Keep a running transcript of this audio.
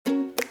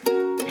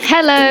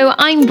Hello,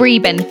 I'm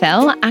Brie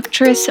Benfell,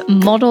 actress,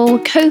 model,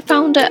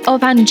 co-founder of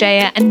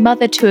Angea and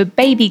mother to a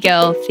baby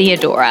girl,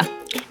 Theodora.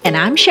 And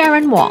I'm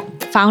Sharon Wong,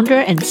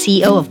 founder and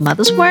CEO of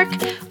Mother's Work,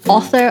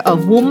 author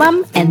of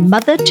Woomum, and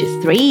mother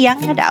to 3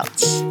 young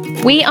adults.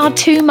 We are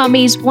 2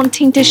 mummies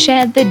wanting to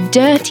share the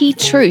dirty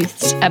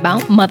truths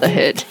about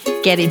motherhood.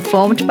 Get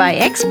informed by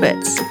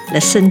experts,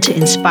 listen to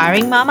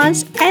inspiring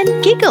mamas,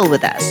 and giggle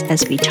with us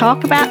as we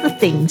talk about the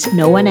things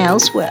no one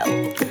else will.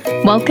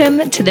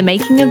 Welcome to the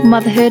Making of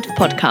Motherhood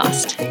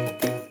podcast.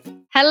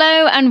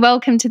 Hello and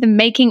welcome to the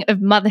Making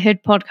of Motherhood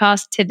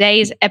podcast.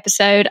 Today's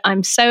episode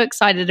I'm so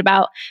excited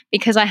about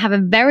because I have a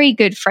very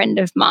good friend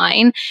of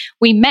mine.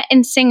 We met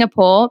in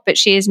Singapore, but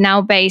she is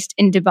now based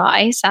in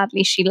Dubai.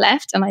 Sadly, she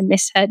left and I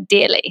miss her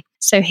dearly.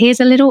 So here's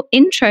a little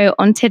intro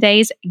on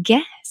today's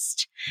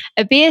guest.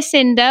 Abir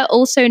Sinder,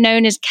 also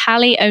known as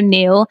Callie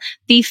O'Neill,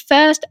 the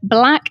first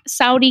Black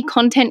Saudi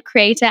content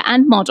creator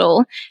and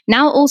model,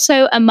 now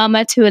also a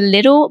mama to a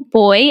little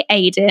boy,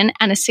 Aiden,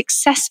 and a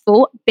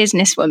successful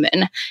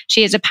businesswoman.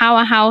 She is a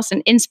powerhouse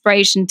and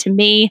inspiration to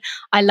me.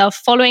 I love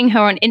following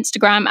her on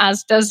Instagram,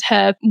 as does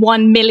her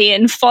 1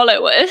 million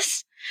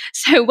followers.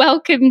 So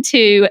welcome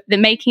to the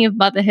Making of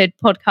Motherhood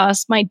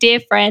podcast, my dear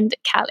friend,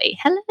 Callie.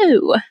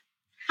 Hello.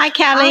 Hi,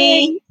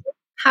 Callie.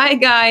 Hi,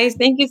 guys.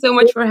 Thank you so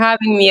much for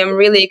having me. I'm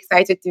really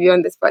excited to be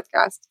on this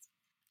podcast.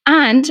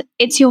 And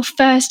it's your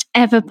first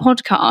ever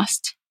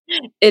podcast.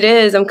 It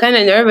is. I'm kind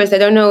of nervous. I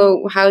don't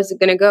know how it's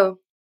going to go.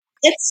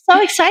 It's so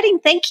exciting.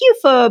 Thank you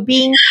for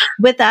being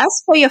with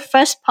us for your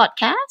first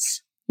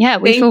podcast. Yeah,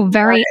 we feel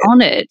very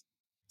honored.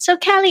 So,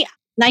 Callie,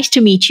 nice to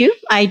meet you.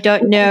 I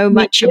don't know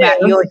much about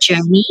your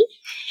journey.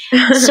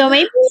 So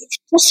maybe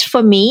just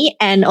for me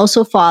and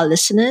also for our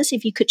listeners,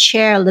 if you could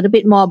share a little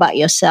bit more about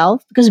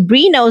yourself, because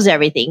Brie knows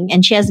everything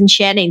and she hasn't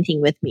shared anything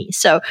with me.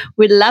 So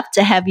we'd love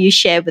to have you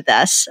share with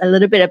us a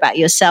little bit about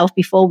yourself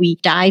before we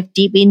dive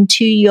deep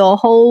into your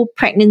whole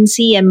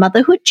pregnancy and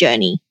motherhood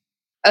journey.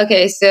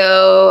 Okay,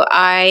 so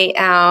I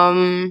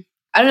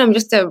don't know, I'm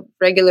just a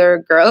regular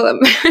girl.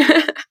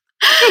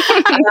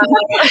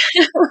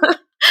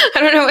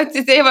 I don't know what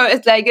to say about it.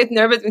 It's like I get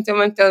nervous when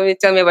someone tell me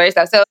about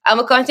yourself. So I'm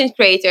a content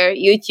creator,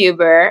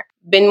 YouTuber,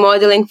 been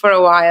modeling for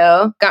a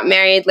while, got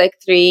married like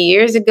 3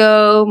 years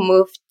ago,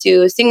 moved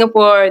to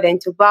Singapore, then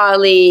to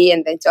Bali,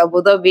 and then to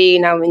Abu Dhabi.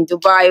 Now I'm in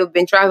Dubai. We've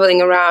been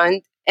traveling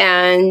around.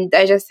 And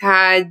I just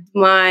had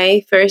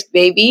my first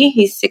baby.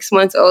 He's 6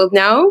 months old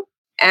now.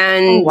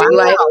 And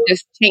life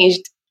just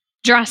changed.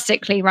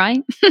 Drastically,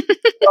 right?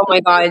 Oh my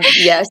God,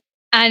 yes.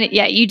 And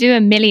yeah, you do a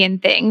million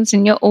things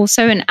and you're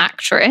also an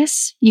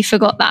actress. You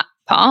forgot that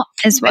part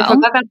as well. I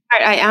forgot that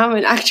part. I am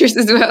an actress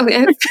as well,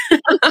 yes.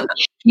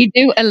 You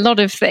do a lot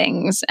of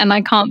things and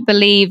I can't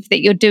believe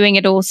that you're doing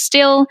it all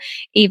still,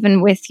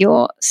 even with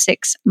your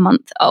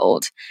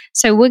 6-month-old.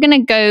 So we're going to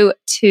go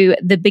to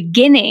the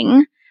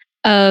beginning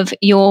of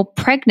your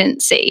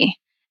pregnancy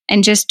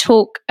and just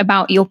talk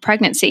about your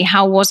pregnancy.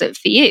 How was it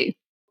for you?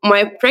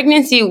 My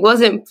pregnancy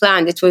wasn't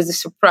planned. It was a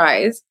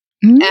surprise.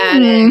 And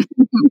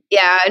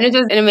and it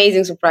was an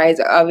amazing surprise.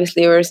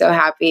 Obviously, we were so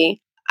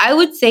happy. I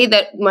would say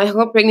that my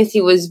whole pregnancy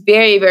was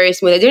very, very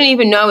smooth. I didn't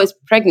even know I was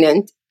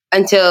pregnant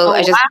until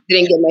I just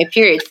didn't get my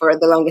period for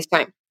the longest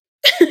time.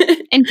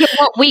 Until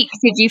what week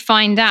did you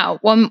find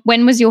out?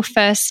 When was your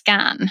first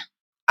scan?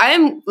 I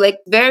am like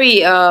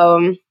very,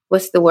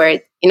 what's the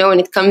word? You know, when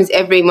it comes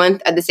every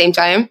month at the same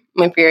time,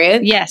 my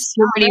period. Yes,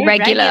 you're really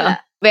regular.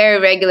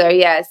 Very regular,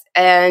 yes.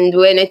 And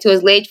when it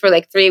was late for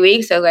like 3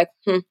 weeks, I was like,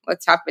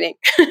 what's happening?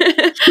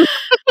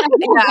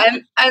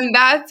 And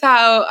that's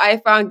how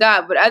I found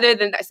out. But other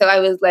than that, so I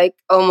was like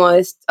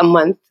almost a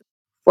month,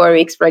 4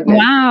 weeks pregnant.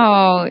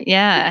 Wow,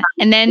 yeah.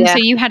 And then, so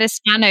you had a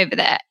scan over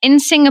there.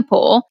 In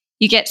Singapore,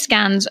 you get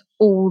scans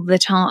all the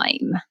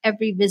time.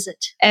 Every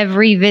visit,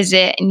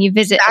 and you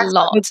visit a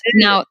lot.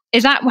 Now,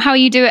 is that how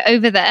you do it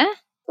over there?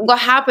 What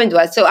happened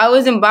was, so I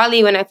was in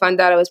Bali when I found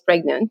out I was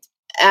pregnant.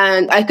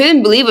 And I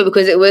couldn't believe it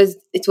because it was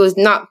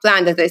not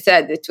planned, as I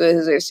said. It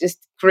was just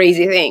a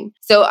crazy thing.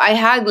 So I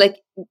had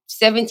like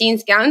 17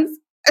 scans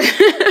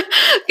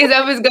because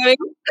I was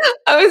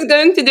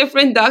going to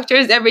different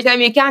doctors every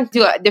time. You can't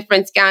do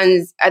different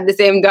scans at the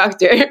same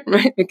doctor,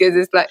 right? Because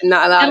it's like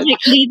not allowed. Like,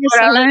 leave us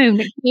alone.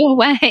 Go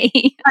away.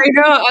 I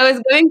know. I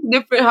was going to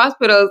different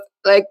hospitals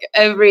like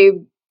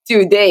every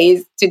 2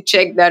 days to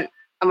check that.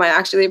 Am I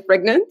actually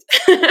pregnant?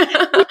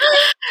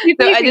 You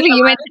went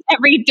to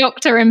every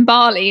doctor in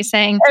Bali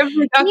saying,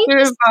 every doctor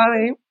in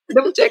Bali,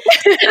 double check.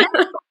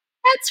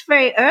 That's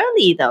very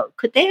early, though.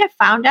 Could they have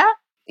found out?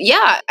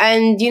 Yeah,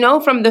 and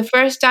from the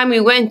first time we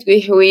went,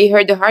 we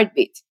heard the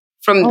heartbeat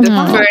from the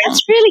first.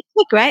 That's really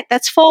quick, right?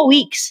 That's 4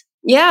 weeks.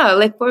 Yeah,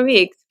 like 4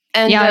 weeks.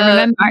 And I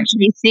remember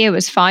actually, Thea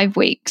was 5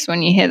 weeks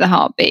when you hear the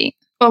heartbeat.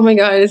 Oh my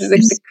God, this is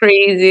like the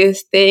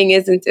craziest thing,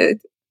 isn't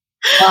it?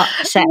 Well,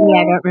 sadly,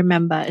 I don't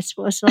remember. It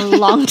was a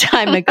long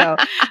time ago.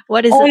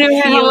 What does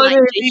it feel like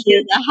to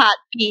hear the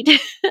heartbeat?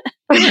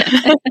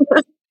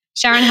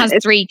 Sharon has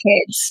 3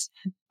 kids.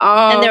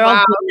 Oh, and they're all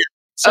grown up.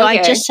 So Okay.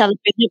 I just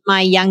celebrated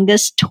my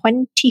youngest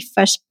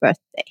 21st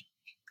birthday.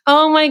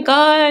 Oh my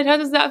God, how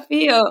does that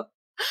feel?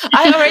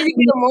 I already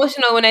get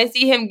emotional when I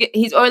see him.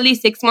 He's only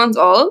 6 months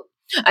old.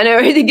 And I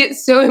already get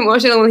so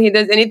emotional when he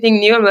does anything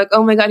new. I'm like,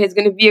 oh my God, he's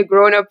going to be a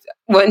grown up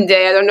one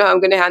day. I don't know how I'm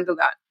going to handle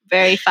that.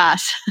 Very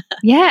fast.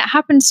 Yeah, it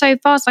happened so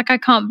fast. Like, I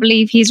can't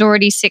believe he's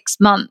already 6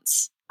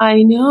 months.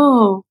 I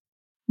know.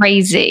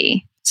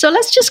 Crazy. So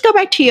let's just go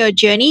back to your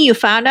journey. You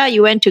found out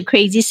you went to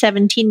crazy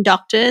 17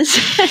 doctors,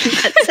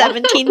 got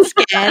 17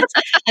 scans,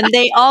 and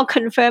they all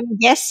confirmed,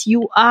 yes,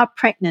 you are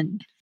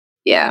pregnant.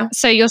 Yeah.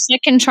 So your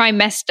second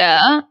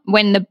trimester,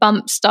 when the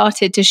bump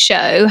started to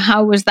show,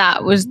 how was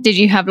that? Did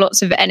you have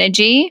lots of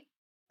energy?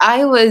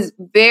 I was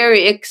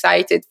very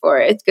excited for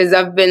it because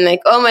I've been like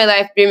all my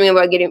life dreaming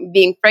about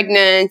being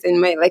pregnant and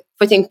my like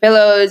putting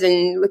pillows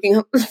and looking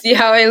up to see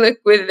how I look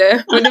with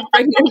the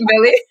pregnant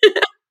belly.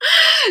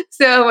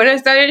 So when I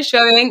started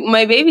showing,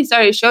 my baby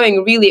started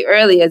showing really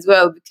early as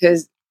well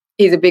because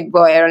he's a big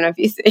boy. I don't know if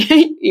you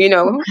say, you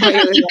know,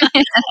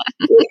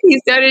 he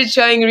started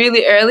showing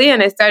really early,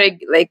 and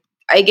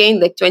I gained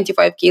like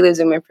 25 kilos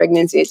in my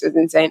pregnancy. It was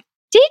insane.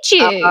 Did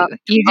you?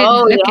 You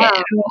didn't look at it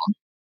at all.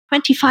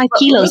 25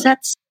 kilos.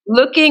 That's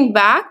looking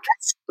back,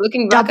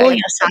 double your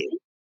size.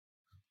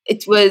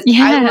 It was,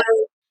 Yeah.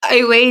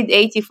 I weighed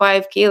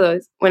 85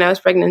 kilos when I was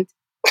pregnant.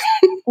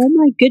 Oh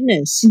my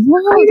goodness.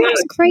 Wow,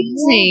 that's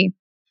crazy.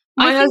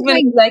 My husband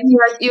is like,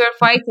 you're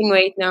fighting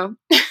weight now.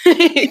 So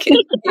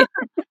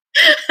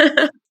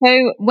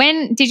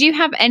did you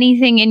have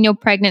anything in your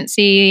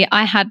pregnancy?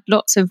 I had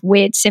lots of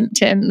weird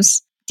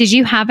symptoms. Did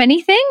you have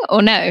anything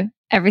or no?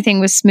 Everything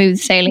was smooth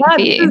sailing for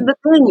you? This is the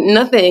thing.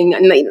 Nothing.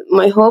 And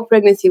my whole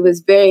pregnancy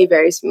was very,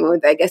 very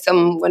smooth. I guess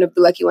I'm one of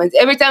the lucky ones.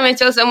 Every time I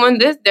tell someone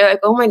this, they're like,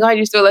 oh my God,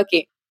 you're so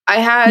lucky. I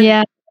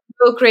had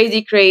no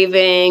crazy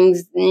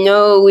cravings,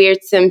 no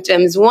weird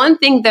symptoms. One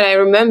thing that I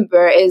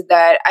remember is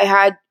that I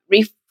had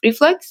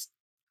reflux,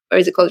 or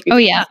is it called reflux? Oh,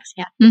 yeah.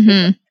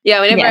 Mm-hmm.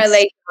 Yeah, whenever I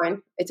lay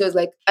down, it was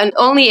like, and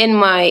only in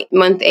my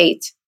month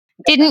 8.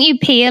 Didn't you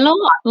pee a lot?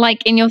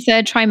 Like in your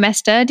third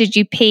trimester, did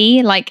you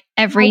pee like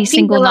every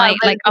single night?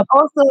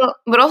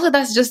 But also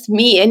that's just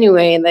me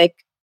anyway. Like,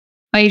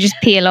 you just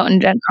pee a lot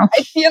in general?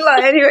 I pee a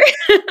lot anyway.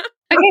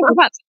 Okay, well,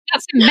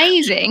 that's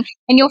amazing.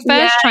 In your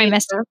first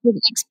trimester, you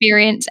didn't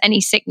experience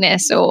any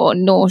sickness or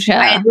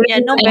nausea?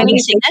 No morning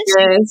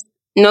sickness.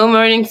 No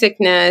morning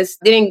sickness.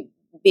 Didn't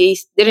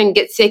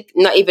get sick,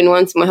 not even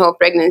once my whole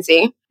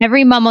pregnancy.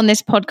 Every mum on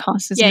this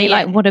podcast is me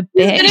like, what a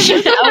bitch.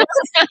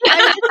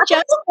 I was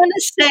just going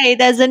to say,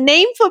 there's a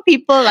name for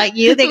people like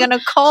you. They're going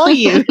to call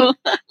you.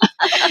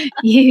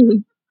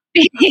 You.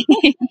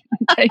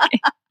 Okay.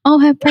 Oh,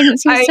 her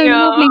pregnancy was so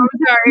lovely.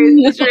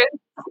 I'm sorry.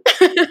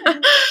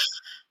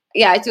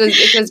 Yeah, it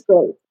was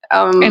great.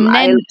 And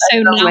then,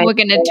 now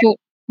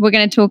we're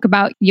gonna talk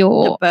about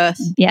your birth.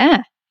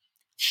 Yeah.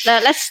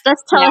 Let's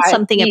tell us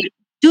something about.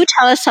 Do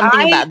tell us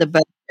something about the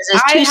birth.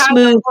 It's too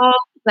smooth.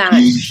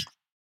 Plan.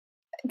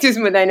 Too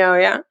smooth, I know,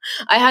 yeah.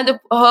 I had a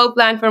whole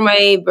plan for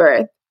my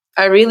birth.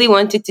 I really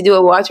wanted to do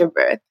a water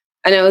birth.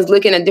 And I was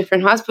looking at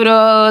different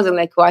hospitals and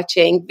like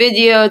watching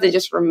videos and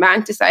just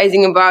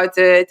romanticizing about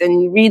it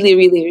and really,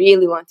 really,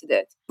 really wanted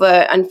it.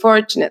 But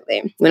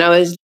unfortunately, when I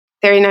was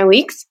 39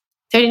 weeks,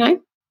 39?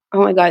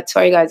 Oh my God,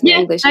 sorry guys, my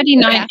English.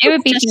 39. It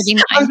would be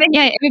 39.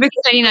 Yeah, it would be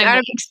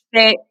 39 weeks.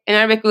 In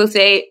Arabic, we'll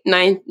say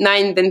 9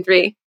 then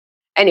 3.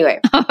 Anyway.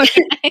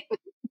 Okay.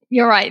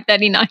 You're right,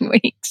 39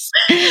 weeks.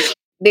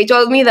 They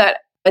told me that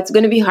it's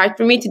going to be hard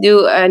for me to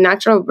do a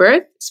natural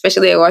birth,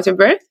 especially a water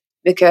birth,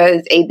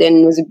 because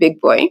Aiden was a big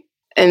boy.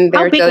 And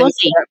how big was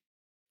he?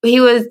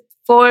 He was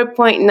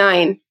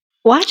 4.9.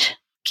 What?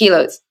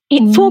 Kilos.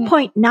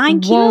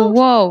 4.9 kilos?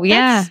 Whoa,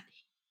 yeah.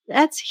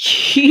 That's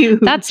huge.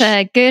 That's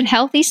a good,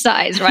 healthy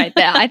size right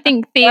there. I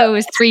think Theo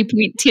was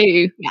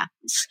 3.2. Yeah.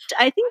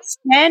 I think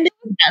standard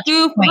is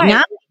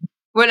 2.9.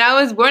 When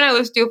I was born, I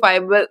was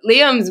 2.5. But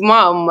Liam's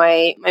mom,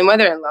 my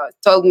mother-in-law,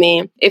 told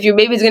me, if your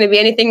baby's going to be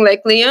anything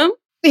like Liam,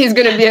 he's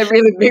going to be a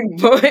really big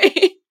boy.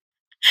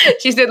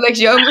 She said, like,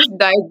 she almost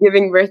died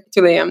giving birth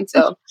to Liam.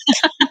 So,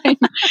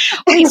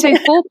 wait, so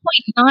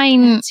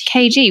 4.9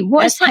 kg.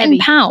 What is that heavy in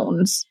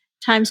pounds?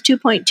 Times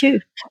 2.2.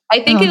 I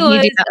think it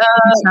was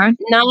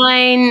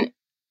 9,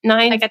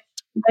 like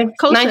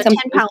close to a 10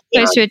 pound.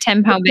 Close to a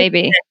 10-pound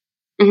baby.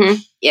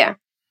 Mm-hmm. Yeah.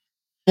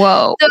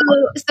 Whoa.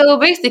 So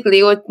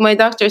basically, what my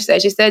doctor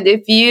said, she said,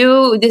 if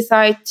you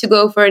decide to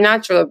go for a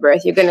natural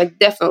birth, you're going to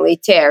definitely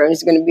tear, and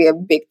it's going to be a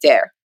big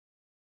tear.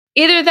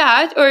 Either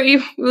that, or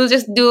you will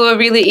just do a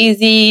really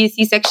easy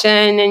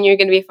C-section, and you're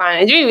going to be fine.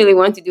 I didn't really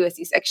want to do a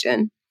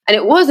C-section, and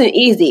it wasn't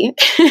easy.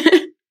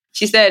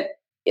 She said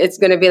it's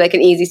going to be like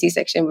an easy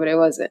C-section, but it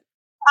wasn't.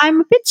 I'm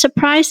a bit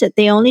surprised that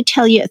they only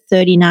tell you at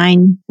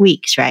 39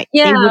 weeks, right?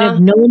 Yeah. They would have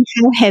known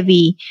how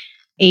heavy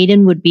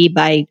Aiden would be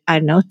by,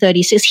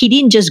 36. He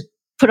didn't just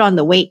put on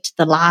the weight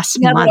the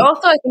last month. But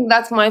also I think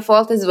that's my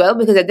fault as well,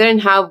 because I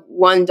didn't have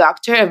one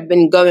doctor. I've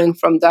been going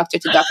from doctor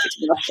to doctor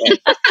to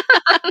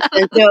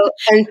doctor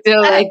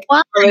until like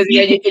I was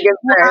ready to give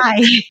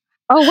birth.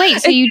 Oh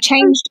wait, so you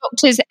changed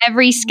doctors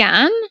every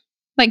scan?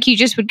 Like you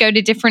just would go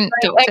to different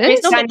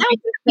doctors?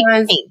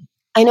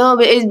 I know,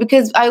 but it's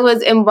because I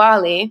was in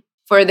Bali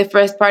for the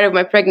first part of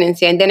my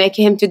pregnancy. And then I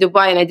came to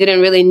Dubai and I didn't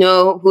really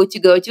know who to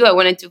go to. I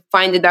wanted to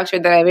find a doctor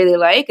that I really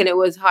like, and it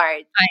was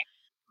hard.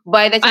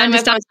 By the time I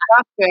found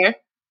the doctor,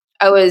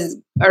 I was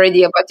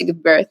already about to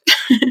give birth.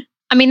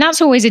 I mean,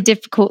 that's always a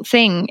difficult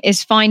thing,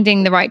 is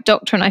finding the right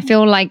doctor. And I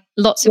feel like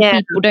lots of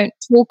people don't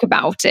talk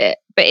about it,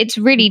 but it's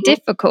really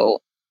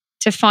difficult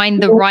to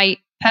find the right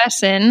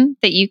person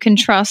that you can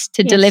trust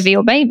to deliver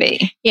your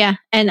baby. Yeah.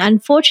 And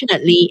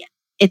unfortunately,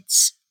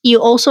 you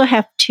also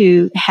have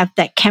to have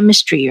that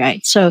chemistry,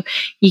 right? So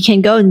you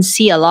can go and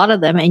see a lot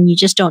of them and you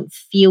just don't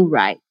feel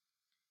right.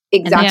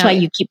 Exactly. And that's why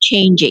you keep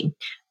changing.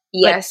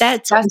 Yes. But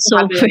that's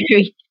also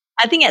very,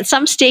 I think at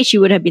some stage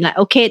you would have been like,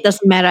 okay, it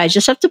doesn't matter. I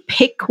just have to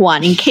pick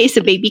one in case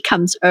the baby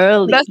comes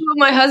early. That's what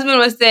my husband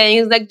was saying.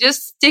 He's like,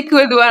 just stick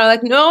with one. I'm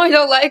like, no, I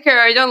don't like her.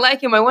 I don't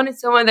like him. I wanted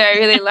someone that I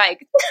really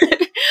liked.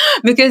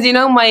 Because,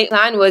 my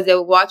plan was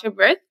a water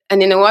birth.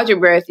 And in a water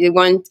birth,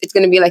 it's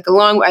going to be like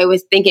I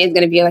was thinking it's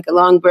going to be like a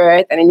long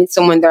birth. And I need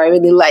someone that I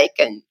really like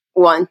and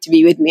want to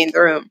be with me in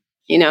the room,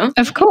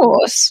 Of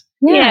course.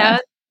 Yeah.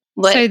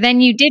 So then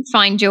you did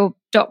find your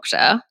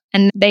doctor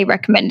and they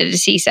recommended a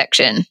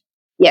C-section.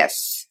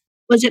 Yes.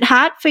 Was it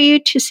hard for you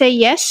to say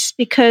yes?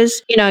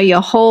 Because, your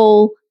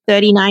whole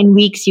 39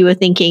 weeks, you were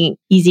thinking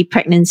easy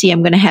pregnancy.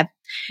 I'm going to have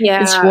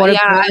this water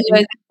birth. I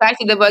was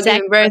excited about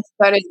giving birth.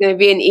 Thought it was going to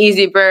be an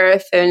easy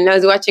birth. And I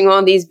was watching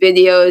all these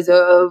videos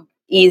of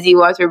easy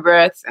water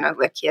births. And I was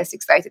like, yes,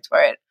 excited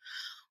for it.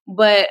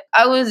 But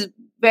I was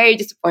very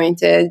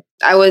disappointed.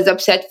 I was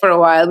upset for a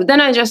while. But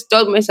then I just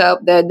told myself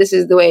that this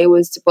is the way it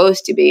was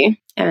supposed to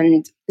be.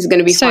 And it's going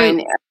to be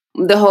fine.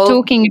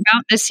 Talking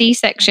about the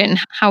C-section,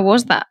 how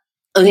was that?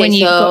 Okay, when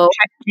you got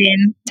checked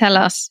in, tell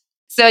us.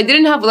 So I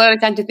didn't have a lot of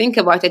time to think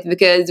about it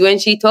because when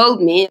she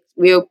told me,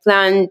 we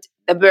planned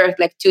the birth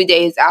like 2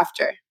 days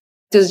after.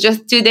 It was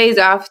just 2 days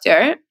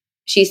after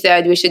she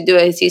said we should do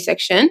a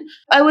C-section.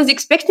 I was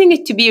expecting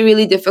it to be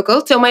really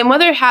difficult. So my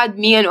mother had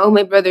me and all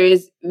my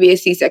brothers via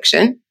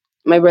C-section,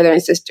 my brother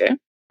and sister.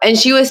 And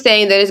she was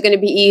saying that it's going to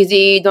be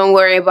easy. Don't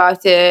worry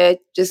about it.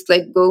 Just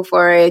go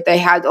for it. I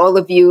had all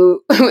of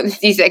you with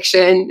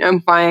C-section. I'm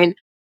fine.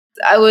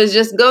 I was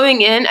just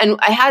going in, and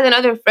I had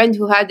another friend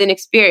who had an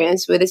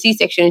experience with a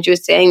C-section, and she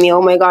was saying to me,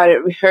 oh my God,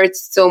 it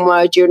hurts so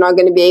much. You're not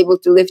going to be able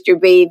to lift your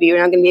baby. You're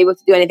not going to be able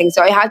to do anything.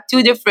 So I had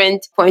two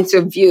different points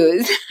of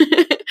views.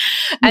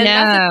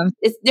 And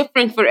it's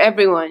different for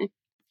everyone.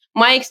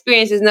 My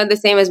experience is not the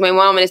same as my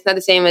mom, and it's not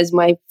the same as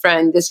my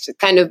friend. It's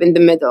kind of in the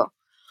middle.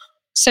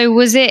 So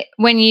was it,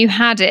 when you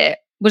had it,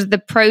 was the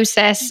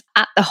process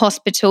at the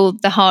hospital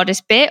the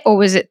hardest bit, or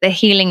was it the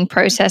healing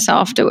process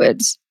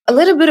afterwards? A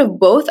little bit of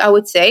both, I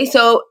would say.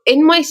 So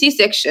in my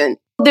C-section,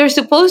 they're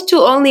supposed to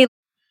only,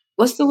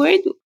 what's the word?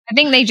 I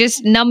think they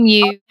just numb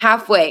you.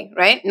 Halfway,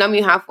 right? Numb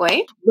you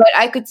halfway. But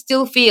I could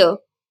still feel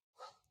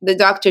the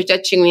doctor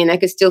touching me, and I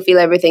could still feel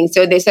everything.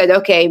 So they said,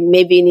 okay,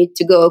 maybe you need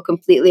to go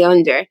completely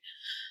under.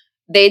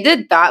 They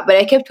did that, but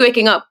I kept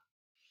waking up.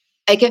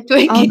 I didn't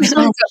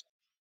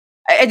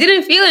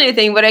feel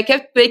anything, but I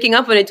kept waking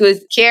up, and it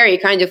was scary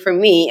kind of for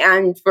me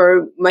and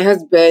for my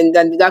husband.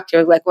 And the doctor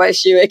was like, why is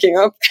she waking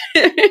up?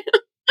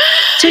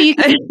 So you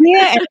can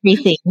hear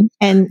everything,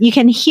 and you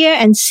can hear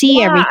and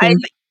see everything.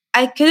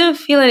 I couldn't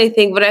feel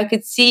anything, but I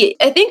could see.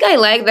 I think I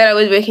liked that I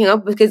was waking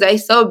up because I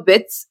saw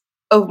bits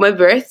of my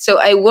birth. So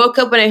I woke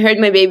up and I heard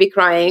my baby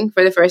crying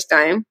for the first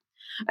time.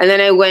 And then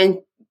I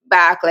went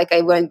back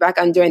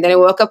under, and then I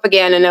woke up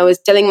again, and I was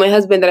telling my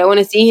husband that I want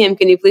to see him.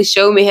 Can you please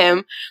show me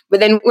him?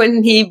 But then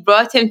when he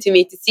brought him to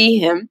me to see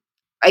him,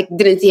 I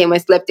didn't see him. I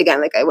slept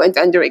again. I went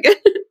under again.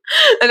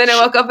 And then I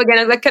woke up again.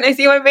 I was like, can I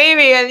see my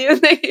baby? And he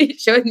was like, he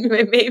showed me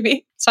my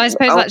baby. So I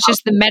suppose that's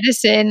just the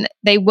medicine.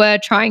 They were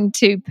trying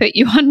to put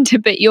you under,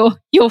 but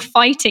you're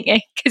fighting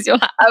it because you're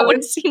like, I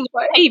want to see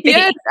my baby.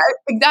 Yes,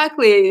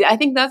 exactly. I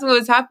think that's what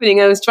was happening.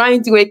 I was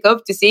trying to wake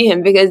up to see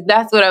him because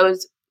that's what I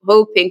was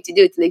hoping to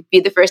do, to be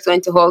the first one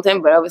to hold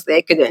him. But obviously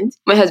I couldn't.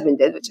 My husband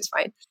did, which is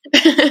fine.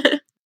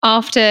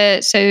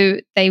 So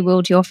they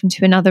wheeled you off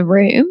into another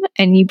room,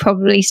 and you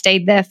probably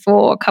stayed there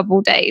for a couple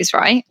of days,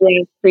 right?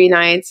 Yeah, 3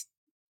 nights.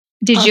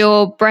 Did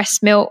your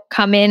breast milk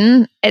come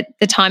in at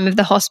the time of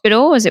the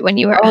hospital? Or was it when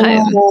you were at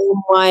home?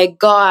 Oh my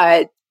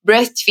God.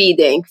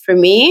 Breastfeeding for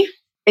me,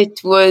 it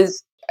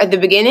was, at the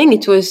beginning,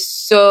 it was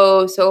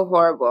so, so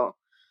horrible.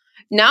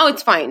 Now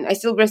it's fine. I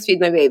still breastfeed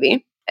my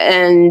baby,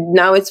 and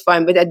now it's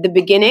fine. But at the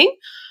beginning,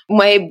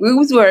 my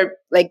boobs were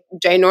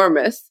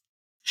ginormous,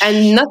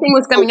 and nothing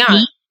was coming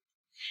out.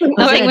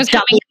 Nothing was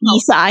coming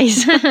out.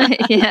 Size.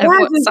 Yeah,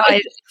 what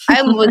size?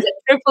 I was a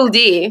triple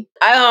D.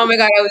 Oh my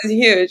God, I was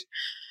huge.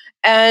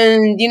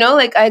 And,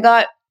 I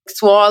got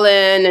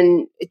swollen,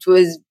 and it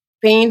was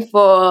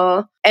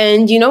painful.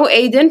 And,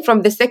 Aiden,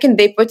 from the second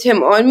they put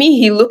him on me,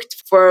 he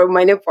looked for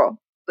my nipple.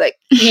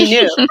 He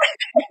knew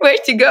where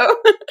to go.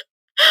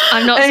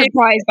 I'm not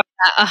surprised by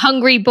that. A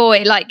hungry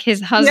boy like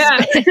his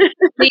husband.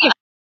 Yeah.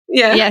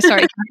 Yeah. Yeah,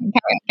 sorry,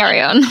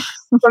 carry on.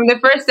 From the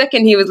first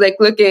second, he was like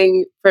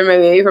looking for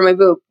my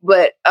boob,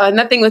 but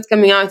nothing was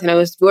coming out, and I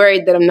was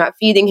worried that I'm not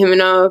feeding him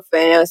enough.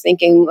 And I was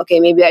thinking, okay,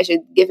 maybe I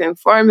should give him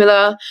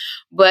formula.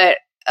 But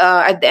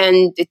at the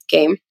end, it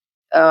came.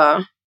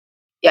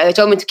 They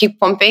told me to keep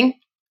pumping.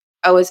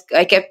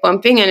 I kept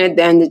pumping, and at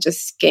the end, it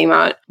just came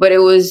out. But it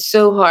was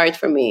so hard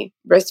for me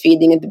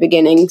breastfeeding at the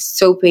beginning,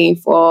 so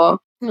painful.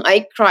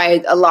 I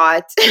cried a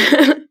lot.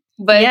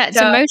 But yeah, it's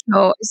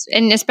emotional.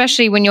 And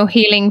especially when you're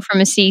healing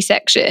from a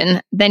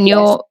C-section, then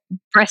your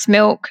breast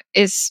milk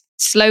is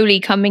slowly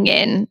coming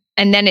in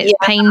and then it's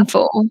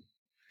painful.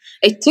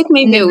 It took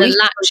maybe a week.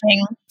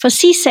 Latching. For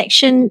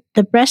C-section,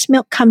 the breast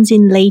milk comes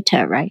in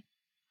later, right?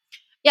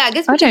 Yeah, I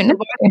guess I don't know.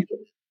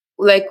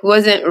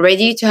 Wasn't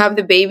ready to have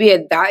the baby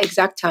at that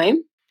exact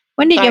time.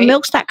 When did your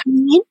milk start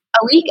coming in?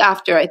 A week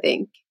after, I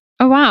think.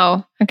 Oh,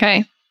 wow.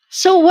 Okay.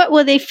 So what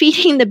were they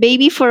feeding the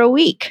baby for a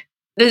week?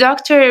 The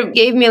doctor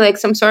gave me like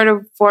some sort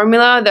of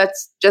formula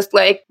that's just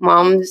like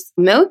mom's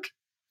milk.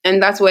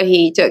 And that's what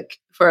he took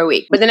for a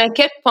week. But then I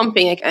kept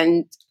pumping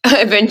and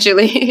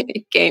eventually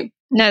it came.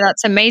 No,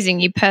 that's amazing.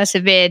 You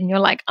persevered and you're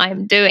like,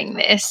 I'm doing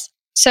this.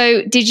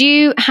 So did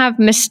you have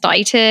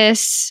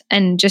mastitis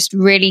and just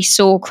really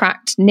sore,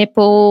 cracked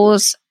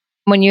nipples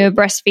when you were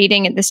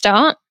breastfeeding at the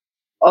start?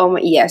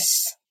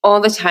 Yes. All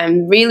the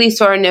time. Really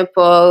sore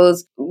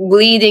nipples,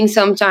 bleeding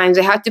sometimes.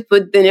 I had to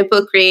put the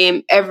nipple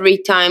cream every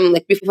time,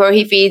 like before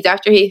he feeds,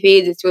 after he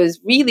feeds. It was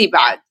really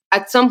bad.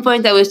 At some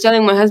point, I was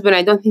telling my husband,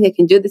 I don't think I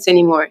can do this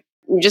anymore.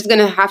 I'm just going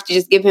to have to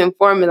just give him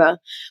formula,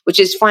 which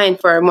is fine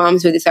for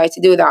moms who decide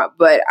to do that.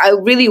 But I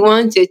really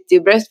wanted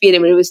to breastfeed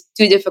him, but it was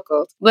too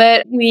difficult.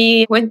 But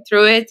we went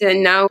through it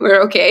and now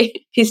we're okay.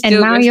 And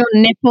now your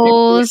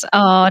nipples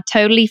are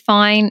totally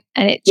fine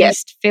and it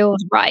just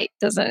feels right,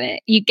 doesn't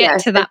it? You get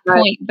to that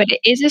point, but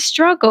it is a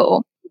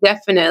struggle.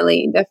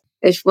 Definitely.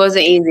 It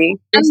wasn't easy.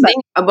 The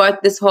thing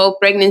about this whole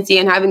pregnancy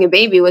and having a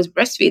baby was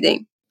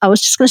breastfeeding. I was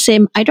just going to say,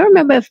 I don't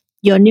remember if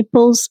your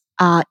nipples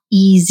are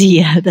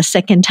easier the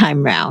second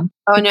time round.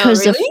 Oh, no,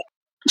 really?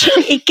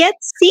 It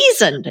gets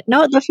seasoned.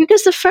 No,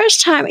 because the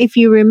first time, if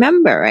you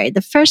remember, right,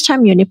 the first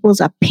time your nipples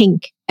are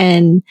pink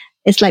and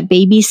it's like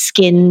baby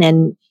skin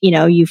and,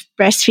 you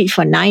breastfeed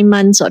for 9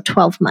 months or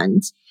 12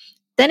 months,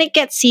 then it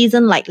gets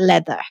seasoned like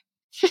leather.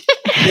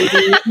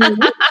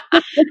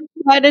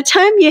 By the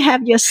time you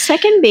have your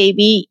second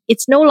baby,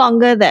 it's no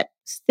longer that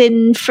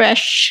thin,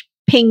 fresh,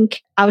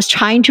 pink. I was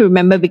trying to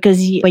remember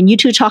because when you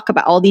two talk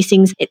about all these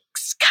things,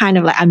 it's kind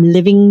of like I'm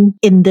living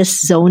in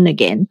this zone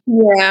again.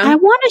 Yeah. I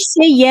want to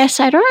say yes.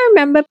 I don't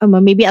remember.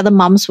 Maybe other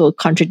moms will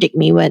contradict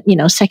me when,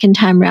 second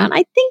time round.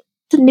 I think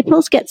the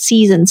nipples get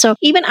seasoned. So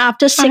even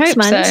after 6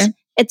 months,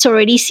 it's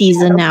already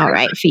seasoned now,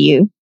 right, for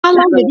you? How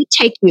long did it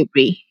take you,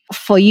 Brie,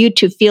 for you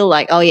to feel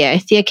like, oh yeah,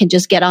 Thea can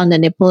just get on the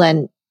nipple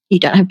and you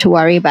don't have to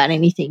worry about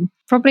anything?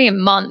 Probably a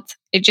month.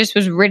 It just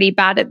was really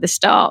bad at the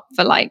start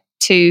for like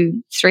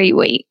 2-3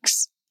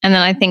 weeks. And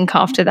then I think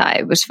after that,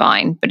 it was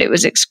fine, but it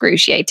was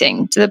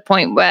excruciating to the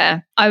point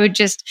where I would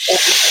just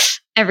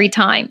every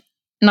time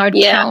and I would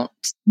count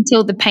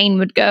until the pain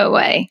would go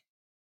away.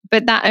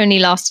 But that only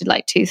lasted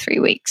like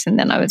 2-3 weeks. And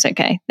then I was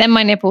okay. Then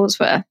my nipples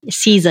were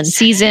seasoned.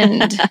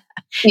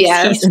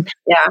 Yes.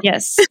 Yeah.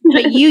 Yes.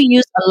 But you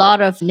used a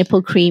lot of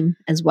nipple cream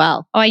as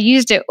well. Oh, I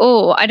used it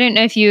all. I don't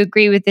know if you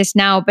agree with this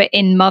now, but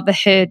in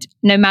motherhood,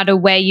 no matter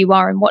where you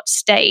are and what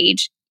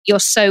stage, you're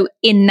so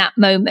in that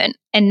moment.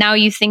 And now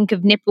you think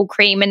of nipple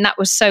cream and that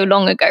was so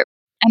long ago.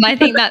 And I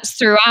think that's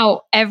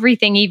throughout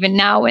everything, even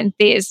now when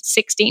Thea's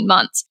 16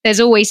 months. There's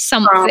always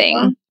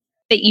something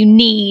that you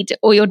need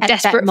or you're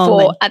desperate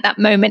for at that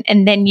moment.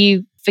 And then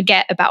you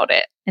forget about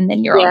it and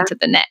then you're on to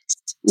the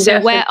next.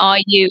 So where are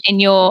you in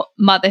your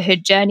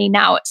motherhood journey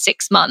now at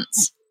 6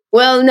 months?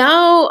 Well,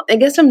 now I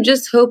guess I'm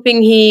just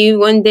hoping he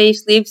one day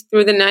sleeps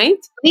through the night.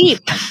 Sleep.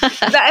 Is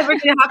that ever going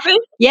to happen?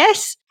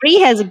 Yes. Brie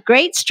has a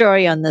great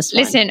story on this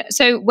one. Listen,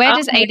 so where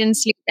does Aiden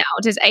sleep now?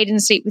 Does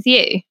Aiden sleep with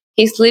you?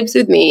 He sleeps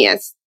with me,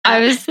 yes. I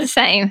was the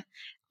same.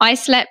 I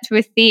slept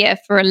with Thea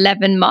for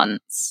 11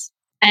 months.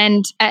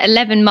 And at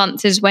 11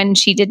 months is when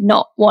she did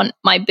not want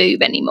my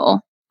boob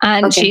anymore.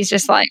 And she's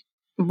just like,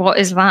 what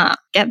is that?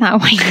 Get that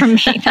away from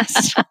me.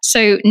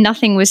 So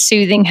nothing was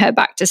soothing her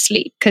back to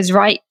sleep because,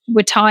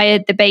 we're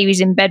tired. The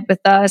baby's in bed with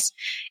us.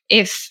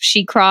 If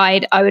she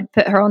cried, I would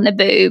put her on the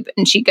boob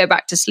and she'd go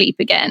back to sleep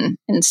again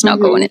and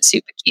snuggle and it's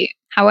super cute.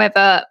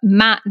 However,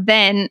 Matt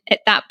then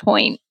at that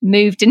point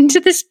moved into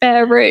the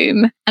spare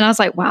room and I was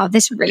like, wow,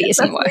 this really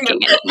isn't working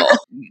anymore.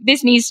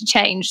 This needs to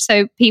change.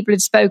 So people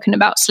had spoken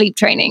about sleep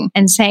training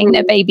and saying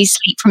that babies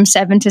sleep from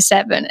 7 to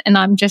 7. And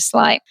I'm just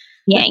like,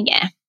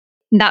 yeah.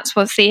 And that's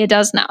what Thea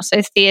does now.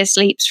 So Thea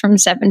sleeps from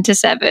 7 to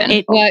 7.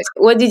 It works.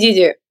 What did you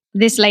do?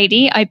 This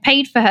lady, I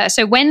paid for her.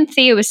 So when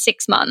Thea was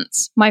 6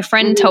 months, my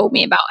friend told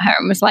me about her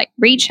and was like,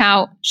 reach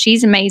out.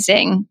 She's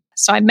amazing.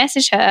 So I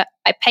messaged her,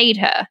 I paid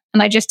her,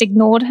 and I just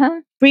ignored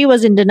her. Brie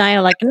was in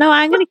denial, like, no,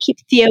 I'm going to keep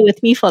Thea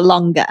with me for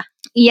longer.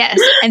 Yes.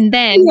 And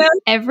then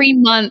every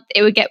month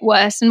it would get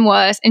worse and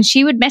worse. And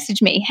she would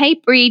message me, "Hey,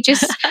 Brie,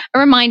 just a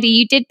reminder,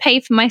 you did pay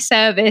for my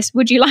service.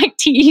 Would you like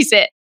to use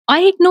it?"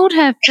 I ignored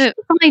her for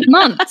 5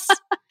 months.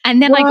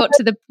 And then I got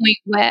to the point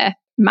where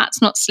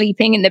Matt's not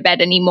sleeping in the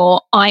bed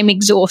anymore. I'm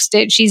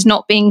exhausted. She's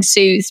not being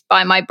soothed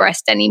by my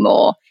breast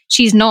anymore.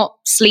 She's not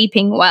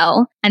sleeping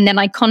well. And then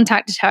I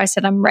contacted her. I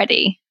said, "I'm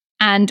ready."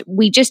 And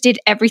we just did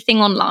everything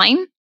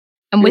online.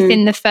 And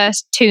within the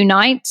first 2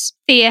 nights,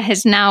 Thea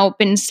has now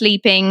been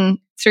sleeping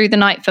through the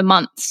night for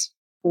months.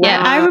 Wow.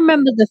 Yeah, I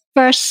remember the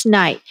first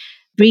night,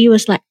 Brie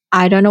was like,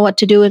 "I don't know what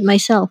to do with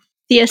myself.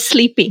 Thea's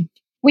sleeping.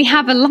 We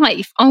have a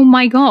life." Oh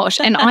my gosh.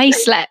 And I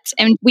slept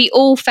and we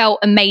all felt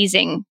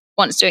amazing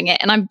once doing it.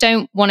 And I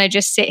don't want to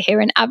just sit here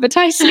and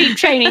advertise sleep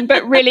training,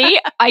 but really,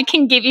 I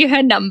can give you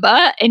her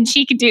number and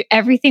she can do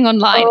everything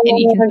online. Oh and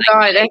you my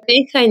God, I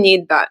think I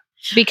need that.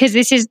 Because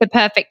this is the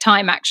perfect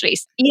time, actually.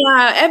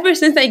 Yeah, ever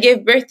since I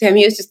gave birth to him,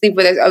 he used to sleep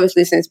with us,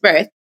 obviously, since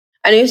birth.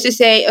 And I used to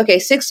say, okay,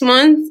 6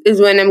 months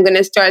is when I'm going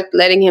to start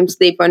letting him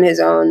sleep on his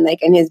own, like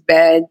in his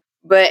bed.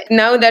 But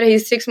now that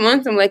he's 6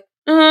 months, I'm like,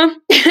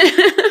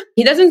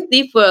 he doesn't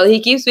sleep well. He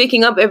keeps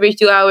waking up every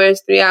 2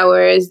 hours, 3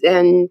 hours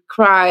and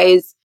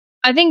cries.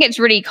 I think it's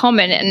really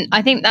common. And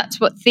I think that's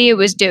what Thea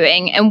was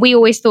doing. And we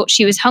always thought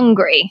she was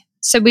hungry.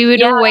 So we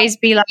would always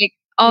be like,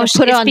 "Oh, it's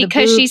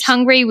because she's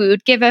hungry." We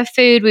would give her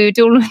food. We would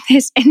do all of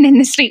this. And then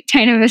the sleep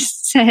trainer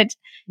said,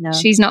 "No,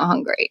 she's not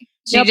hungry.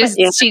 She just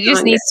needs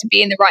to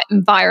be in the right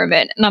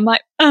environment." And I'm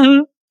like,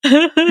 "Oh."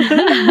 It's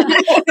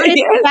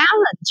a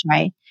balance,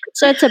 right?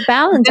 So it's a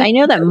balance. I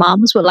know that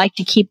moms would like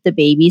to keep the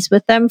babies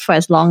with them for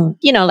as long,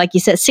 like you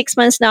said, 6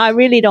 months now. I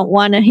really don't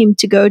want him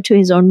to go to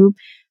his own room.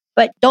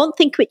 But don't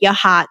think with your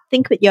heart,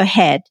 think with your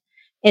head.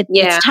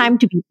 It's time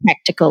to be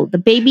practical. The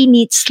baby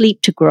needs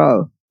sleep to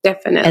grow.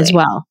 Definitely. As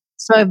well.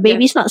 So if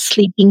baby's not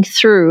sleeping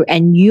through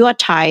and you are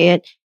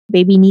tired,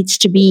 baby needs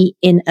to be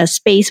in a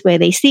space where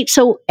they sleep.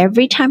 So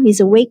every time he's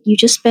awake, you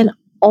just spend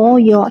all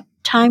your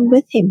time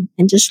with him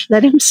and just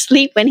let him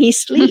sleep when he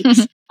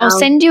sleeps. I'll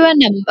send you a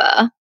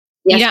number.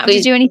 Yes, you don't have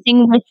to do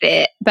anything with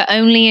it, but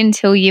only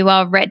until you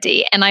are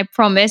ready. And I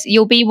promise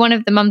you'll be one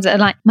of the mums that are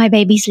like, "My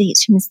baby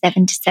sleeps from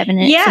 7 to 7.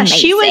 And yeah,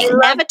 she was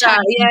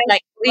advertising. Yeah,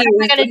 like, "What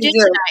am I going to do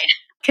tonight?"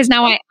 Because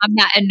now I am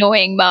that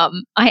annoying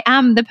mum. I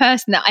am the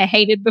person that I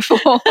hated before.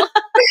 For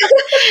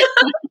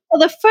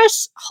the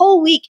first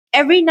whole week,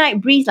 every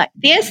night, Bree's like,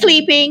 "They're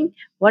sleeping.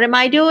 What am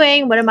I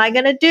doing? What am I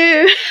going to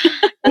do?"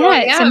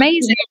 It's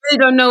amazing. You really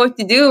don't know what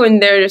to do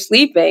when they're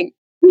sleeping.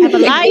 Have a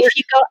life.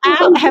 You go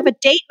out, have a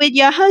date with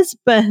your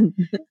husband.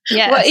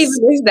 Yes. What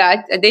even is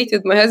that? A date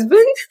with my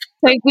husband?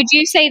 So would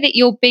you say that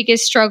your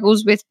biggest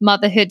struggles with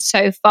motherhood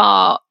so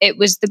far, it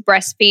was the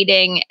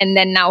breastfeeding and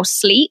then now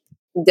sleep?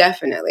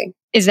 Definitely.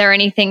 Is there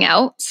anything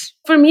else?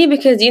 For me,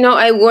 because,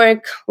 I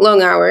work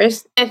long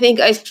hours. I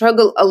think I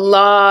struggle a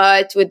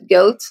lot with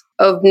guilt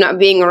of not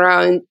being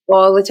around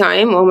all the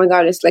time. Oh my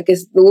God, it's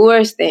the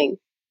worst thing.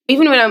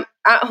 Even when I'm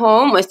at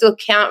home, I still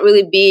can't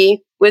really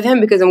be with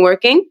him because I'm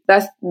working.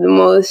 That's the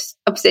most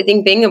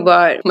upsetting thing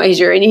about my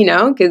journey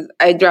now, because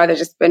I'd rather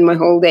just spend my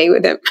whole day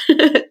with him.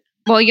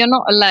 Well, you're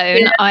not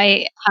alone. Yeah.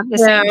 I have the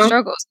same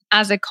struggles.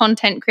 As a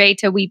content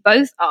creator, we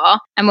both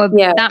are. And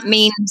that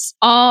means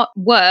our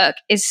work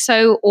is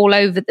so all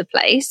over the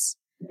place.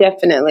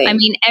 Definitely. I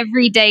mean,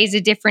 every day is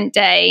a different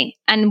day.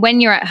 And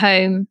when you're at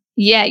home,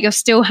 you're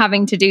still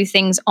having to do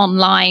things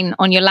online,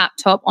 on your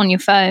laptop, on your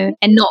phone,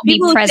 and not be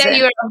present. People say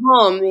you're at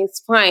home, it's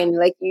fine.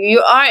 Like, you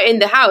are in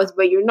the house,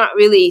 but you're not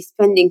really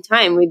spending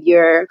time with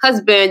your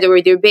husband or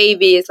with your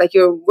baby. It's like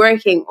you're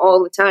working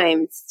all the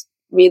time. It's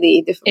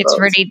really difficult. It's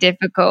really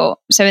difficult.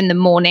 So in the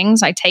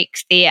mornings, I take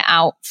Thea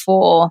out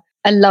for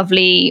a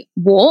lovely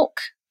walk.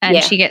 And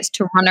she gets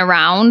to run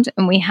around,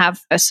 and we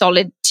have a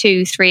solid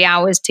 2-3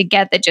 hours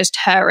together, just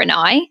her and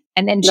I.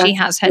 And then she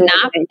has her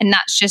nap, and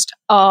that's just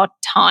our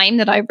time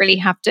that I really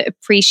have to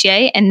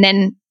appreciate, and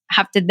then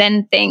have to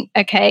then think,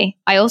 okay,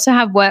 I also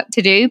have work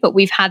to do, but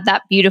we've had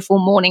that beautiful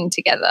morning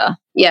together.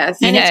 Yes.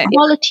 And it's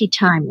quality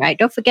time, right?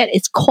 Don't forget,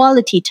 it's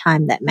quality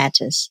time that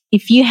matters.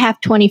 If you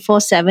have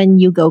 24/7,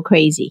 you go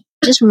crazy.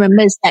 Just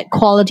remember, it's that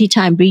quality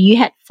time. Brie, you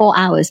had 4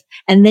 hours,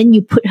 and then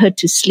you put her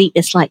to sleep.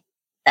 It's like,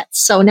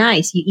 that's so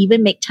nice. You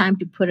even make time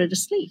to put her to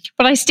sleep.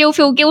 But I still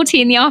feel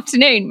guilty in the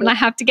afternoon when I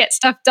have to get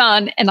stuff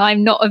done and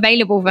I'm not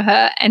available for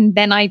her. And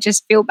then I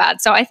just feel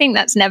bad. So I think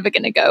that's never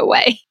going to go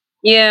away.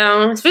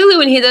 Yeah. Especially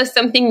when he does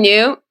something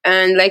new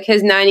and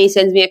his nanny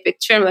sends me a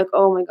picture. I'm like,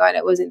 oh my God,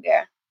 I wasn't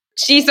there.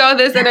 She saw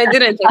this and I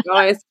didn't. Like, oh,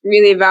 it's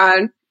really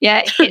bad.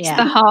 Yeah, it hits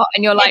the heart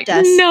and you're like,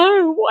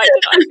 no, why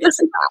did I miss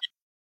that?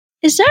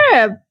 Is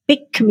there a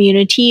big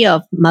community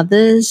of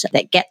mothers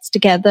that gets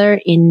together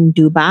in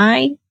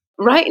Dubai?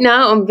 Right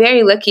now, I'm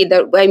very lucky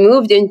that I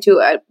moved into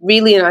a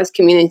really nice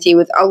community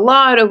with a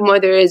lot of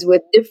mothers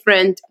with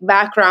different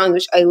backgrounds,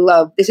 which I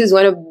love. This is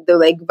one of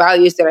the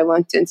values that I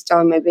want to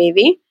install in my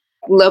baby.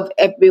 love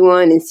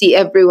everyone and see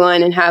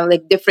everyone and have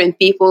like different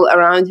people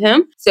around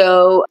him.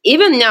 So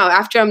even now,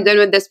 after I'm done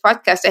with this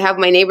podcast, I have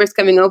my neighbors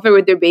coming over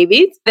with their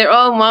babies. They're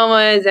all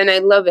mamas and I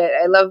love it.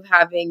 I love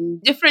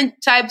having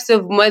different types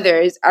of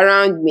mothers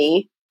around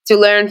me to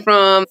learn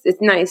from.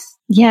 It's nice.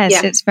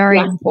 Yes, it's very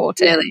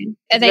important. Really.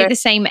 Are they the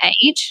same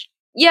age?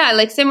 Yeah,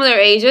 like similar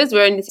ages.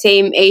 We're in the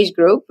same age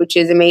group, which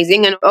is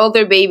amazing. And all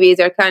their babies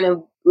are kind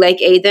of like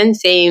Aiden,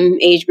 same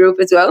age group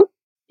as well.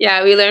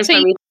 Yeah, we learn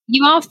from each.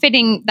 You are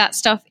fitting that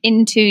stuff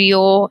into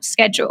your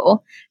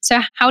schedule.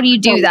 So how do you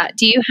do that?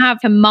 Do you have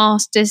a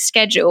master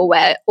schedule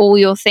where all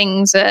your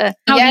things are,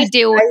 how do you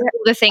deal with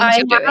all the things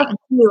you're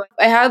doing?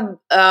 I have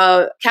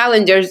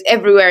calendars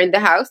everywhere in the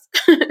house.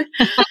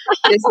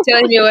 Just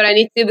telling me what I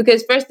need to do,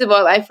 because first of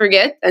all, I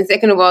forget. And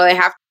second of all, I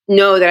have to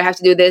know that I have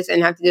to do this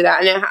and have to do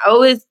that. And I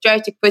always try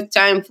to put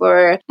time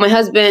for my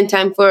husband,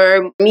 time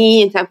for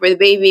me, and time for the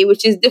baby,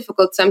 which is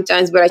difficult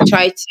sometimes, but I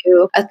try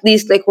to at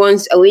least like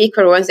once a week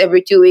or once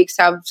every 2 weeks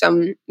have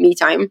some me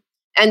time.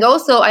 And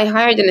also I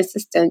hired an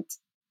assistant,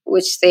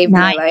 which saved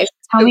my life.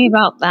 Tell me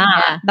about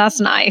that. Yeah. That's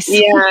nice.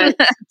 Yeah.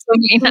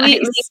 Really nice.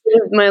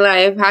 Saved my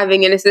life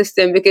having an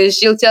assistant, because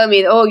she'll tell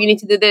me, oh, you need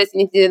to do this, you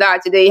need to do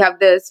that. Today you have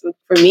this. Which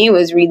for me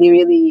was really,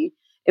 really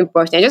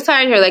important. I just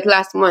hired her like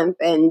last month,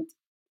 and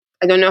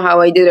I don't know how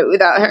I did it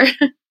without her.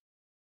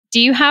 Do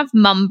you have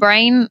mum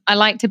brain? I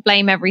like to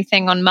blame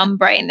everything on mum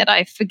brain, that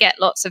I forget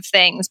lots of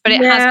things, but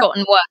it has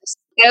gotten worse.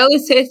 I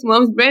always say it's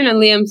mom's brain, and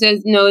Liam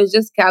says, no, it's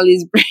just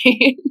Callie's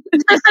brain.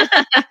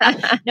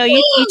 No,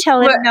 you tell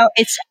him, no,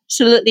 it's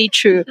absolutely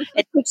true.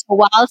 It takes a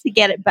while to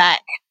get it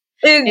back.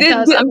 It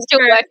does. I'm still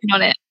working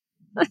on it.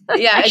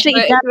 Yeah, actually,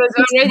 it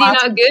was already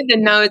not good,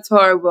 and now it's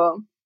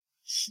horrible.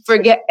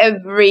 Forget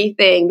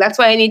everything. That's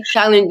why I need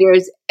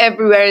calendars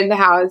everywhere in the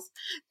house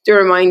to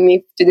remind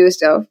me to do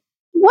stuff.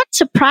 What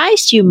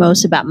surprised you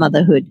most about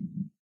motherhood?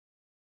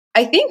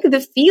 I think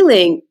the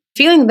feeling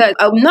that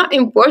I'm not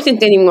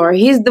important anymore.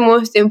 He's the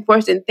most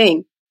important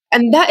thing.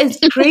 And that is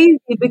crazy,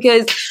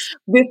 because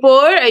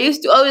before I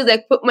used to always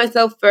like put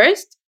myself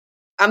first.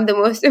 I'm the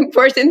most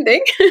important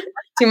thing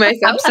to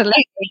myself.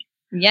 Absolutely.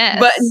 Yes.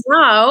 But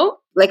now,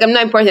 like, I'm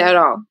not important at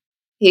all.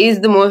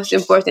 He's the most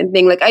important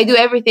thing. Like, I do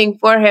everything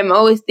for him,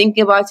 always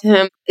thinking about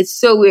him. It's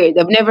so weird.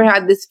 I've never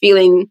had this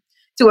feeling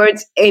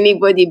towards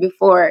anybody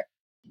before.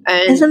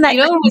 And isn't that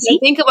when I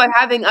think about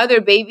having other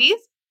babies,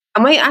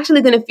 am I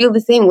actually going to feel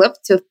the same love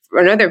for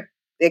another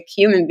like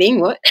human being?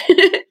 What?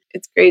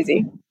 It's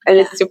crazy. And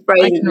it's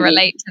surprising. I can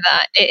relate to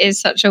that. It is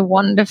such a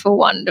wonderful,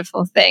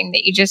 wonderful thing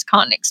that you just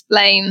can't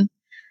explain.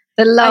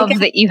 The love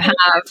that you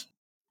have.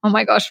 Oh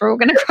my gosh, we're all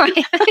going to cry.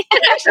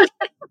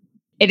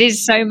 It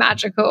is so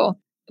magical.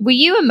 Were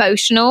you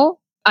emotional?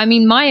 I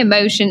mean, my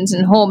emotions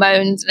and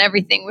hormones and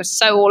everything was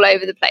so all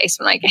over the place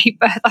when I gave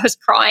birth. I was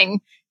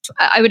crying.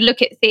 I would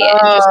look at Thea and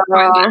just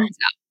cry my eyes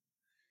out.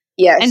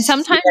 Yes. And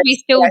sometimes we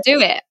still do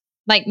it.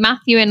 Like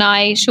Matthew and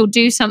I, she'll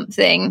do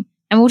something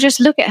and we'll just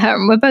look at her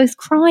and we're both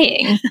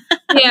crying.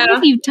 Yeah. What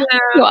have you done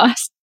to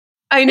us?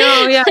 I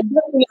know. Yeah,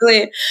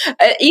 definitely.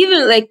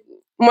 Even like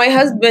my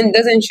husband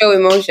doesn't show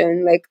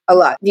emotion like a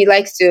lot. He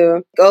likes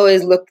to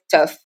always look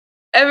tough.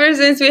 Ever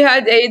since we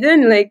had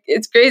Aiden, like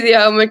it's crazy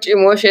how much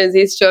emotions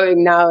he's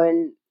showing now,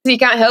 and he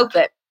can't help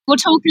it. We'll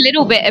talk a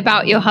little bit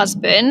about your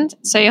husband.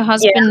 So your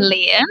husband,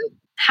 Liam,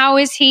 how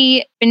has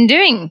he been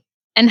doing?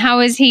 And how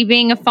is he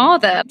being a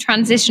father,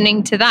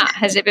 transitioning to that?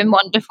 Has it been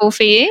wonderful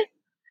for you?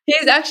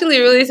 He's actually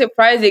really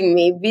surprising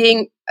me,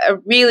 being a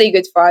really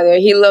good father.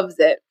 He loves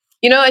it.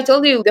 You know, I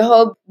told you the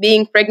whole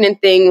being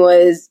pregnant thing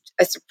was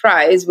a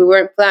surprise. We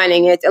weren't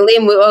planning it. And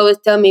Liam would always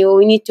tell me, well,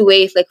 we need to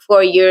wait like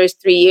 4 years,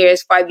 3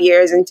 years, 5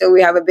 years until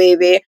we have a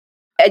baby.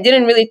 I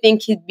didn't really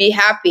think he'd be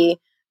happy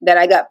that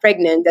I got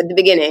pregnant at the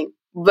beginning,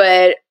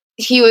 but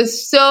he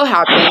was so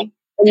happy.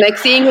 And like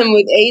seeing him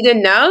with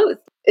Aiden now,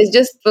 it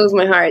just fills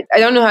my heart. I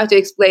don't know how to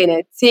explain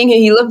it. Seeing him,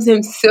 he loves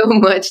him so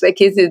much. Like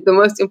he's the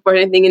most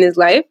important thing in his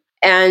life.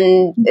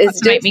 And it's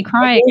just make me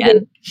cry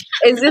again.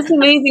 It's just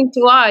amazing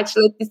to watch,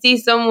 like to see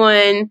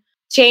someone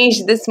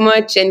change this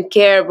much and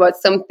care about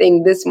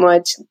something this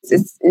much.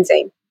 It's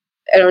insane.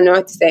 I don't know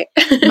what to say.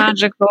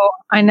 Magical.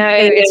 I know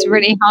it's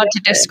really hard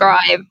to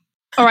describe.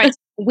 All right.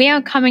 We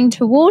are coming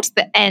towards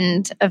the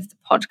end of the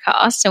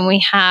podcast, and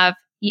we have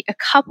a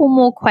couple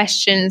more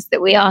questions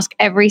that we ask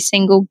every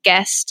single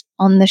guest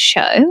on the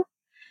show.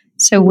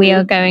 So we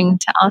are going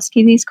to ask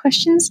you these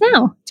questions now.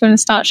 Do you want to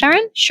start,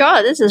 Sharon?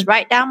 Sure. This is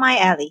right down my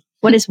alley.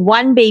 What is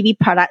one baby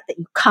product that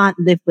you can't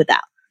live without?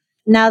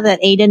 Now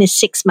that Aiden is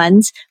 6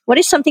 months, what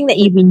is something that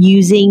you've been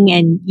using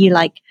and you're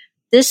like,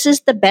 this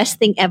is the best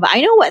thing ever?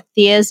 I know what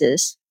Thea's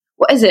is.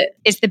 What is it?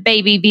 It's the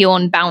Baby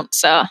Bjorn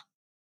bouncer.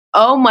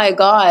 Oh my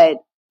God.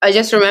 I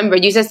just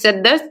remembered. You just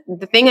said this.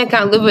 The thing I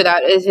can't live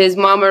without is his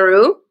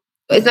Mamaroo.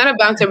 It's not a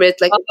bouncer, but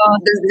it's like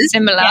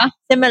similar. Yeah,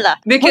 similar.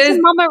 Because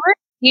Mamaroo?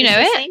 You know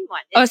it? Same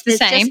one. It's the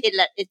same.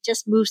 It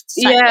just moves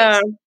sideways. Yeah.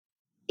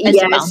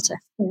 It's a bouncer.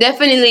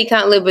 Definitely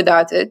can't live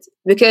without it,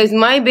 because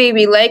my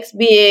baby likes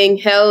being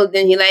held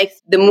and he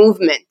likes the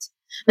movement.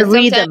 The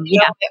And sometimes, rhythm,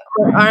 yeah.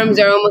 my arms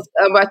are almost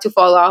about to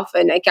fall off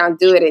and I can't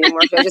do it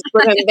anymore. So I just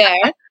put him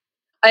there.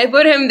 I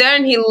put him there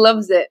and he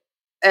loves it.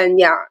 And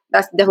yeah,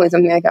 that's definitely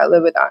something I can't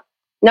live without.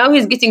 Now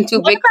he's getting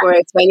too big for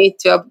it, so I need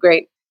to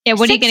upgrade. Yeah,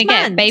 what are you 6 going to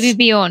get? months. Baby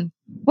Bjorn.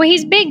 Well,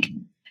 he's big.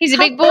 He's a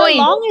big boy.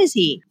 How long is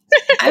he?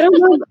 I don't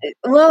know.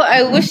 Well,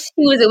 I wish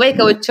he was awake.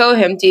 I would show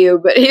him to you,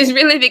 but he's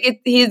really big.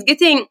 He's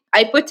getting.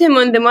 I put him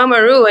on the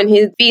Mamaroo, and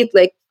his feet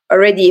like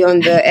already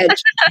on the edge.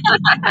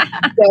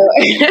 So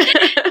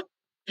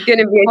it's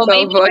gonna be a Or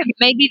tall boy.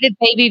 maybe the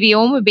Baby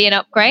Bjorn would be an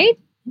upgrade.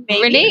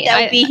 Maybe Really?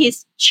 that would be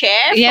his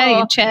chair. Yeah, for,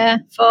 your chair.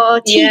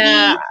 for TV.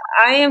 Yeah,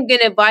 I am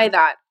gonna buy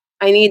that.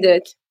 I need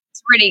it.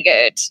 It's really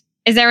good.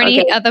 Is there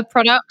any Okay. other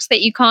products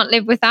that you can't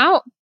live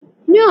without?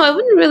 No, I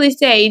wouldn't really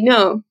say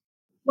no.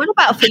 What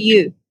about for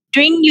you?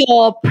 During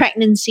your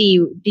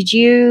pregnancy, did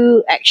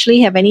you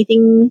actually have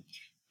anything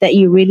that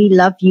you really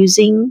love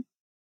using?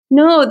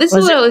 No, this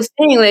Was is what I was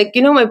saying. Like,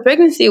 my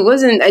pregnancy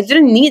wasn't. I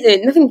didn't need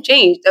it. Nothing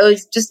changed. That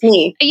was just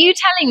me. Are you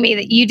telling me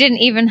that you didn't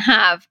even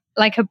have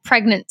like a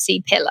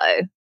pregnancy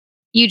pillow?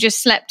 You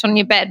just slept on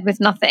your bed with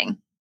nothing?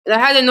 I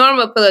had a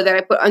normal pillow that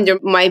I put under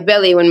my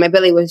belly when my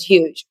belly was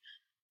huge.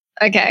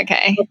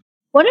 Okay.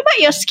 What about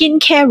your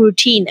skincare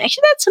routine?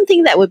 Actually, that's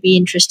something that would be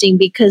interesting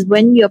because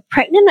when you're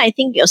pregnant, I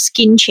think your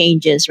skin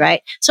changes,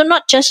 right? So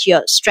not just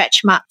your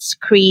stretch marks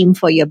cream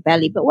for your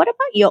belly, but what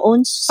about your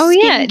own Oh,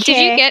 yeah. Did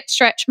skincare? you get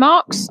stretch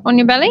marks on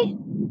your belly?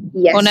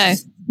 Yes. Or no?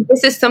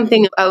 This is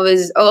something I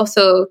was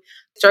also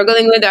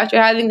struggling with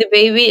after having the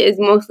baby. Is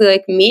mostly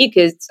like me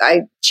because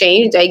I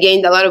changed. I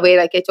gained a lot of weight,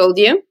 like I told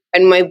you,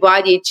 and my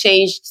body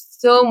changed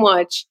so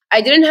much.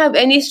 I didn't have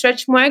any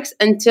stretch marks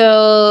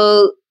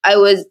until I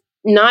was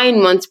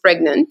 9 months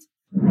pregnant.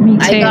 Me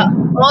too. I got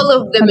all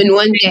of them in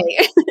one day.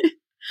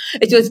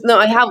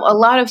 I have a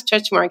lot of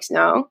stretch marks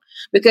now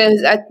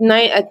because at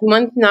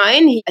month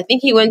 9, I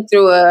think he went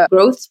through a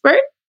growth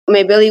spurt.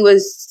 My belly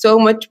was so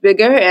much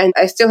bigger, and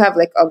I still have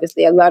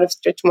obviously a lot of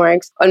stretch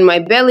marks on my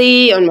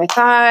belly, on my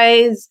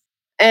thighs.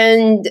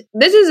 And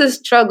this is a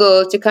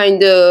struggle to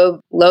kind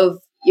of love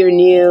your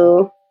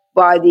new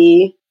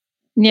body.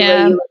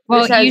 Yeah.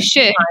 Well, This has you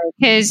should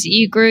because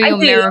you grew I your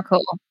do.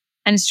 miracle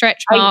and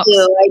stretch I marks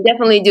do. I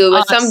definitely do.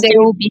 But are some days,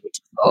 still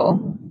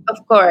beautiful.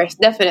 of course,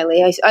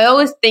 definitely. I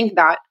always think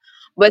that.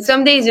 But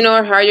some days,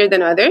 are harder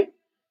than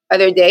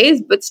other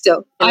days, but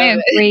still. I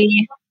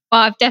agree.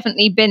 Well, I've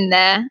definitely been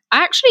there.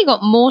 I actually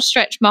got more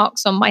stretch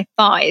marks on my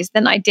thighs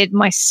than I did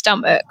my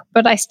stomach,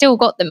 but I still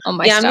got them on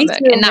my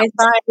stomach. Me too. And My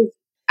thighs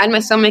and my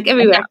stomach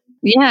everywhere.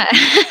 yeah.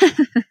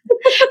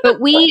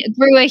 But we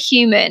grew a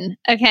human,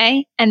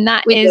 okay? And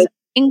that We is did.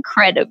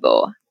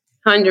 incredible.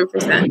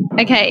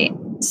 100%. Okay.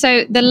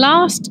 So the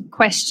last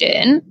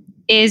question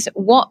is,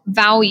 what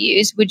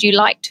values would you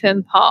like to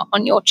impart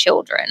on your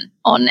children,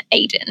 on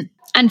Aiden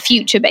and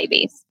future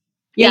babies?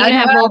 Yeah, You're going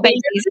to have more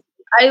babies.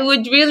 I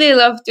would really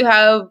love to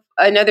have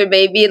another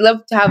baby. I'd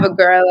love to have a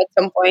girl at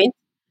some point.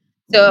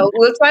 So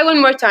we'll try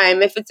one more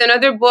time. If it's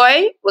another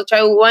boy, we'll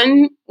try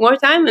one more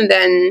time. And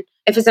then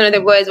if it's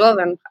another boy as well,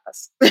 then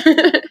pass.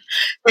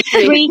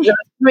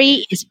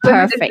 Three is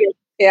perfect.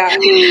 Yeah. If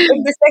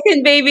the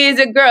second baby is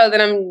a girl,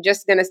 then I'm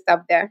just going to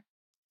stop there.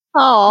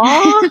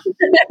 Aww.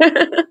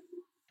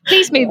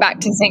 Please move back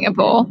to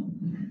Singapore.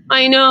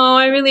 I know.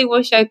 I really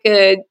wish I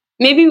could.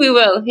 Maybe we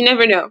will. You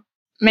never know.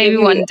 Maybe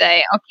one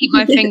day. I'll keep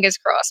my fingers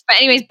crossed. But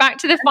anyways, back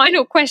to the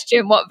final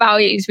question. What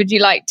values would you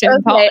like to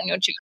impart on your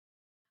children?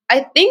 I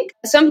think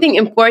something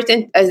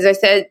important, as I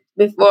said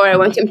before, I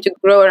want him to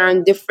grow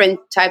around different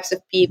types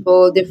of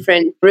people,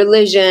 different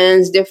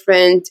religions,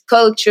 different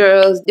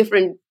cultures,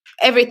 different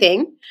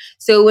everything.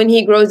 So when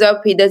he grows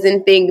up, he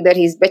doesn't think that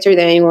he's better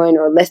than anyone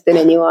or less than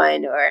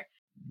anyone, or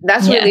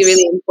that's really,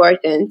 really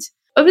important.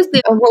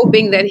 Obviously, I'm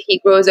hoping that he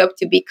grows up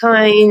to be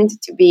kind,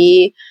 to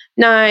be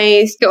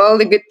nice, to all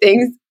the good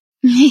things.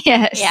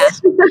 Yes. Yeah.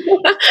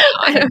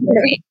 I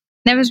agree.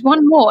 There was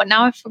one more.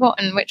 Now I've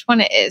forgotten which one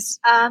it is.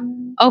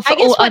 For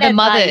all other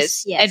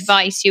mothers,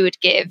 advice you would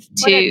give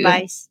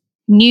to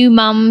new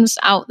mums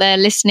out there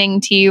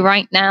listening to you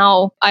right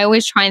now. I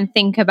always try and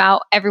think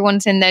about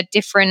everyone's in their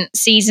different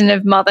season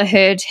of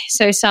motherhood.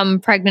 So some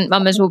pregnant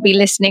mamas will be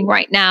listening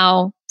right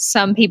now.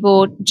 Some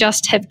people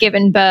just have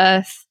given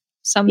birth.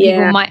 Some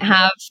people might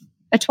have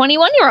a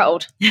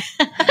 21-year-old.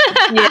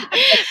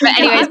 But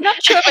anyways, I'm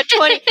not sure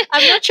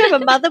if a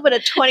mother with a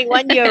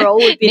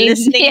 21-year-old would be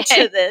listening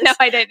to this. No,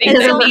 I don't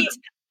think so.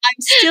 I'm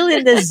still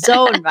in the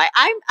zone, right?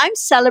 I'm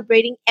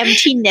celebrating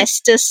empty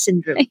nester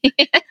syndrome.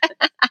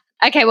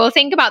 Okay, well,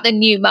 think about the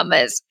new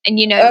mamas, and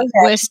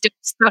we're still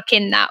stuck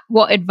in that.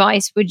 What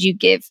advice would you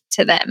give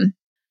to them?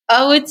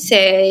 I would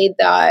say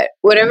that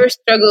whatever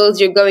struggles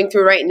you're going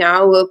through right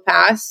now will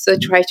pass, so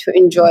try to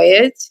enjoy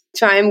it.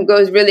 Time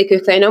goes really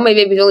quickly. I know my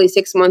baby's only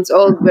 6 months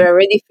old, but I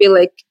already feel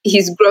like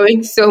he's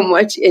growing so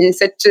much in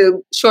such a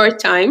short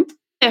time.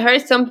 I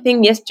heard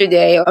something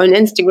yesterday on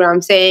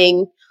Instagram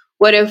saying,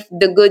 what if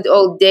the good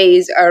old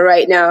days are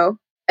right now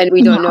and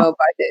we don't know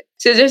about it?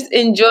 So just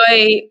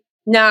enjoy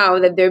now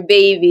that they're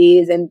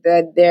babies and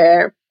that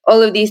they're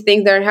all of these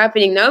things that are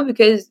happening now,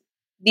 because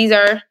these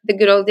are the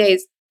good old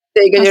days.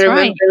 that you're going to That's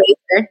remember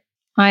later.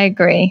 I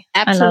agree.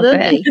 Absolutely.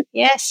 I love it.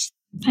 Yes.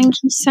 Thank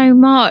you so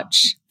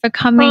much for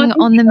coming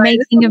on the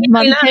Making of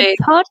Motherhood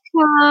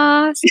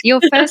podcast. Your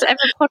first ever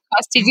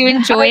podcast. Did you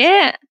enjoy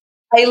it?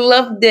 I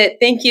loved it.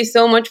 Thank you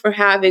so much for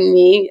having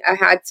me. I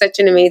had such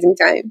an amazing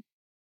time.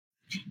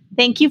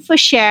 Thank you for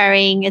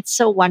sharing. It's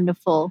so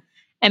wonderful.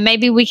 And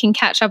maybe we can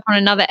catch up on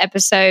another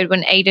episode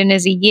when Aiden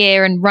is a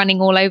year and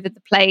running all over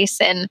the place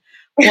and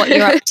what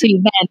you're up to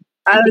then.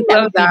 I think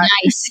that would be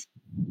nice.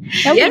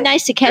 That would be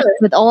nice to catch up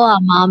with all our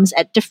moms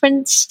at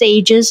different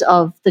stages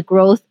of the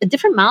growth, at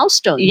different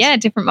milestones. Yeah,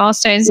 different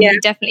milestones. Yeah. And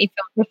you definitely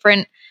feel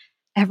different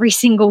every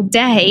single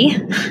day.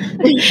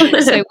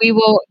 So we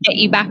will get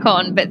you back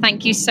on. But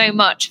thank you so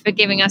much for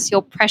giving us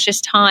your precious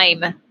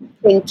time.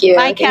 Thank you.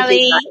 Bye,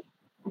 Kelly.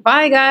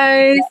 Bye,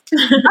 guys.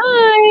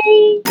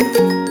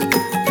 Bye.